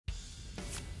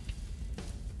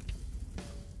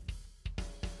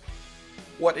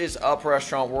What is up,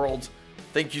 restaurant world?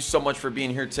 Thank you so much for being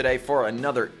here today for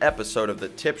another episode of the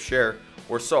Tip Share.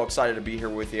 We're so excited to be here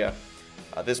with you.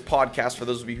 This podcast, for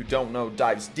those of you who don't know,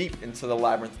 dives deep into the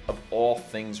labyrinth of all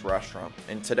things restaurant.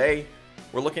 And today,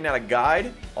 we're looking at a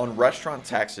guide on restaurant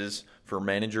taxes for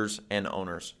managers and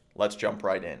owners. Let's jump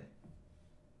right in.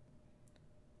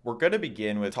 We're going to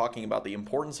begin with talking about the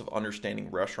importance of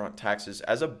understanding restaurant taxes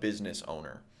as a business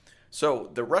owner. So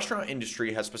the restaurant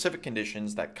industry has specific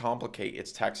conditions that complicate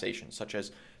its taxation, such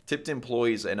as tipped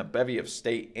employees and a bevy of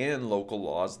state and local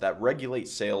laws that regulate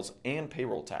sales and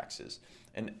payroll taxes.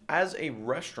 And as a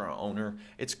restaurant owner,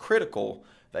 it's critical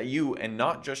that you and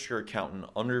not just your accountant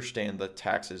understand the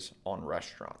taxes on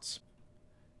restaurants.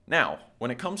 Now,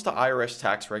 when it comes to IRS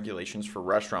tax regulations for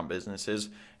restaurant businesses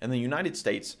in the United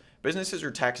States, businesses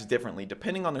are taxed differently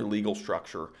depending on their legal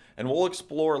structure, and we'll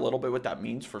explore a little bit what that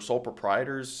means for sole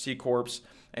proprietors, C Corps,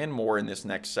 and more in this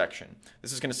next section.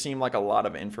 This is going to seem like a lot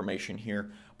of information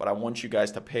here, but I want you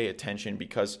guys to pay attention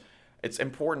because it's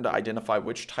important to identify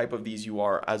which type of these you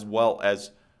are, as well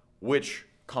as which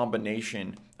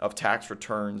combination of tax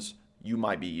returns you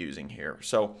might be using here.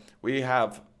 So we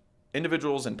have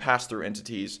individuals and pass-through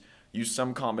entities use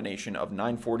some combination of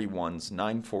 941s,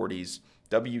 940s,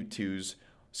 W-2s,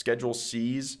 Schedule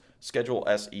Cs, Schedule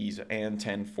SEs, and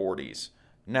 1040s.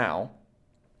 Now,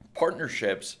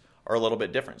 partnerships are a little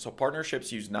bit different. So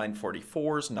partnerships use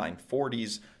 944s,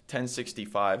 940s,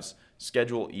 1065s,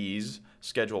 Schedule Es,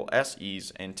 Schedule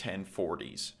SEs, and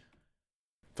 1040s.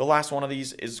 The last one of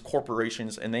these is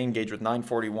corporations, and they engage with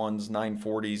 941s,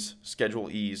 940s, Schedule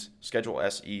Es, Schedule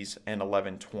SEs, and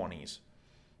 1120s.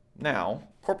 Now,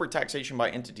 corporate taxation by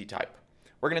entity type.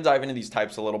 We're going to dive into these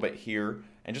types a little bit here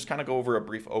and just kind of go over a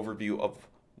brief overview of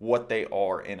what they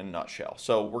are in a nutshell.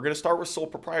 So we're going to start with sole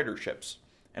proprietorships.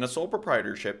 And a sole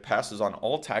proprietorship passes on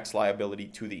all tax liability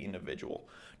to the individual.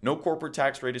 No corporate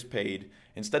tax rate is paid.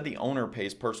 Instead, the owner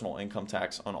pays personal income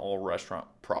tax on all restaurant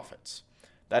profits.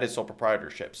 That is sole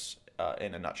proprietorships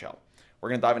in a nutshell. We're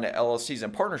going to dive into LLCs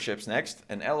and partnerships next.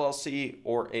 An LLC,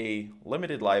 or a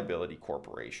limited liability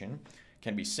corporation,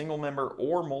 can be single member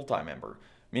or multi-member,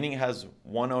 meaning it has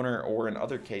one owner, or in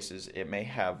other cases, it may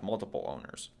have multiple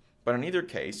owners. But in either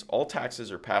case, all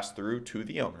taxes are passed through to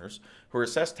the owners, who are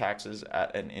assessed taxes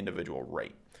at an individual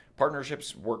rate.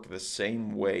 Partnerships work the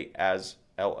same way as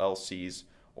LLCs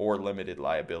or limited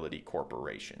liability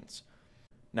corporations.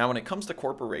 Now, when it comes to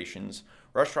corporations,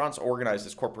 restaurants organized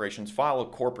as corporations file a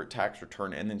corporate tax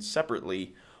return, and then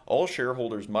separately, all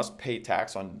shareholders must pay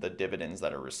tax on the dividends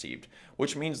that are received,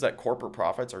 which means that corporate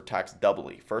profits are taxed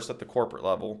doubly, first at the corporate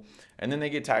level, and then they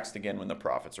get taxed again when the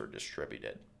profits are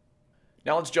distributed.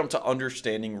 Now let's jump to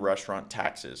understanding restaurant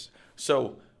taxes.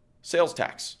 So, sales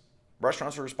tax.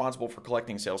 Restaurants are responsible for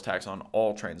collecting sales tax on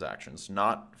all transactions,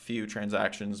 not few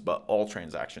transactions, but all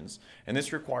transactions. And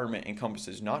this requirement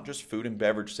encompasses not just food and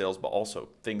beverage sales, but also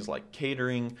things like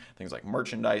catering, things like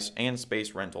merchandise, and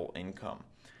space rental income.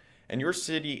 And your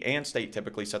city and state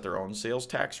typically set their own sales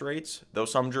tax rates, though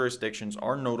some jurisdictions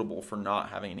are notable for not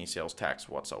having any sales tax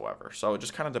whatsoever. So it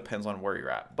just kind of depends on where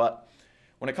you're at. But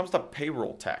when it comes to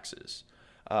payroll taxes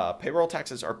are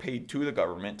paid to the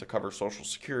government to cover Social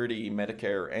Security,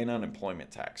 Medicare, and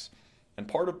unemployment tax. And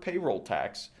part of payroll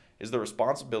tax is the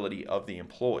responsibility of the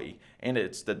employee, and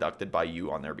it's deducted by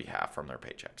you on their behalf from their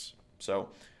paychecks. So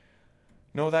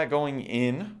know that going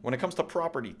in. When it comes to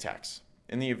property tax,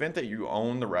 in the event that you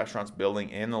own the restaurant's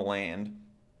building and the land,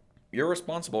 you're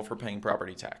responsible for paying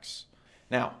property tax.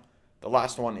 Now, the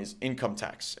last one is income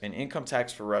tax. And income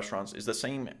tax for restaurants is the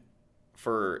same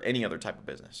for any other type of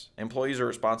business. Employees are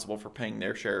responsible for paying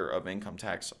their share of income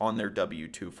tax on their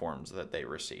W-2 forms that they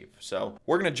receive. So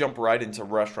we're going to jump right into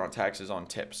restaurant taxes on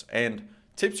tips. And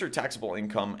tips are taxable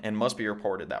income and must be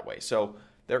reported that way. So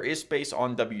there is space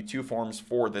on W-2 forms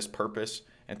for this purpose,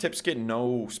 and tips get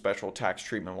no special tax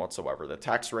treatment whatsoever. The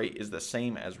tax rate is the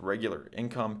same as regular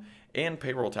income, and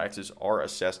payroll taxes are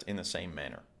assessed in the same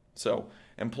manner. So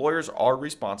employers are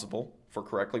responsible for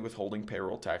correctly withholding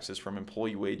payroll taxes from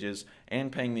employee wages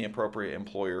and paying the appropriate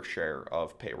employer share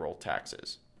of payroll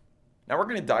taxes. Now we're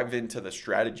going to dive into the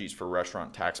strategies for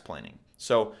restaurant tax planning.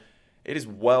 So it is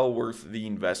well worth the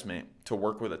investment to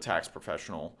work with a tax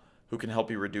professional who can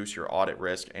help you reduce your audit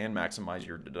risk and maximize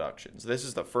your deductions. This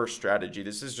is the first strategy.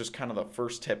 This is just kind of the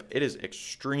first tip. It is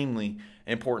extremely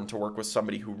important to work with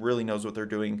somebody who really knows what they're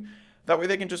doing. That way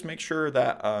they can just make sure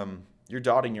that you're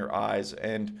dotting your I's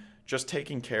and just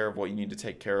taking care of what you need to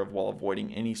take care of while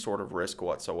avoiding any sort of risk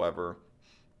whatsoever.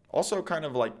 Also kind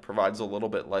of like provides a little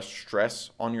bit less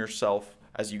stress on yourself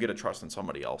as you get a trust in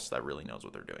somebody else that really knows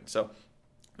what they're doing. So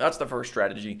That's the first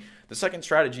strategy. The second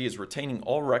strategy is retaining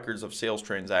all records of sales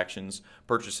transactions,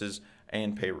 purchases,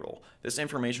 and payroll. This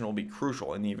information will be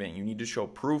crucial in the event you need to show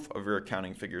proof of your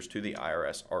accounting figures to the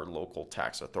IRS or local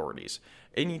tax authorities.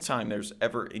 Anytime there's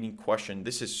ever any question,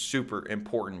 this is super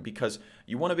important because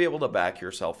you want to be able to back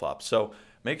yourself up. So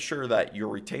make sure that you're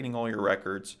retaining all your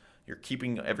records, you're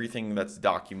keeping everything that's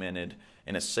documented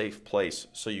in a safe place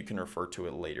so you can refer to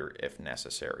it later if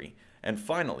necessary. And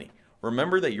finally,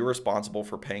 remember that you're responsible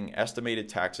for paying estimated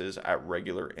taxes at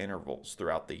regular intervals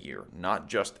throughout the year, not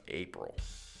just April.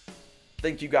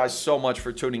 Thank you guys so much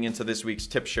for tuning into this week's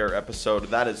Tip Share episode.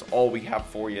 That is all we have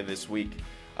for you this week.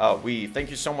 We thank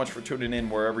you so much for tuning in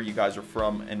wherever you guys are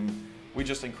from, and we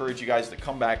just encourage you guys to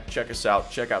come back, check us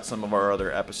out, check out some of our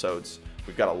other episodes.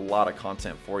 We've got a lot of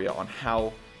content for you on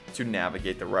how to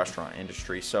navigate the restaurant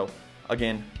industry. So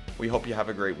again, we hope you have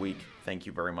a great week. Thank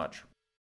you very much.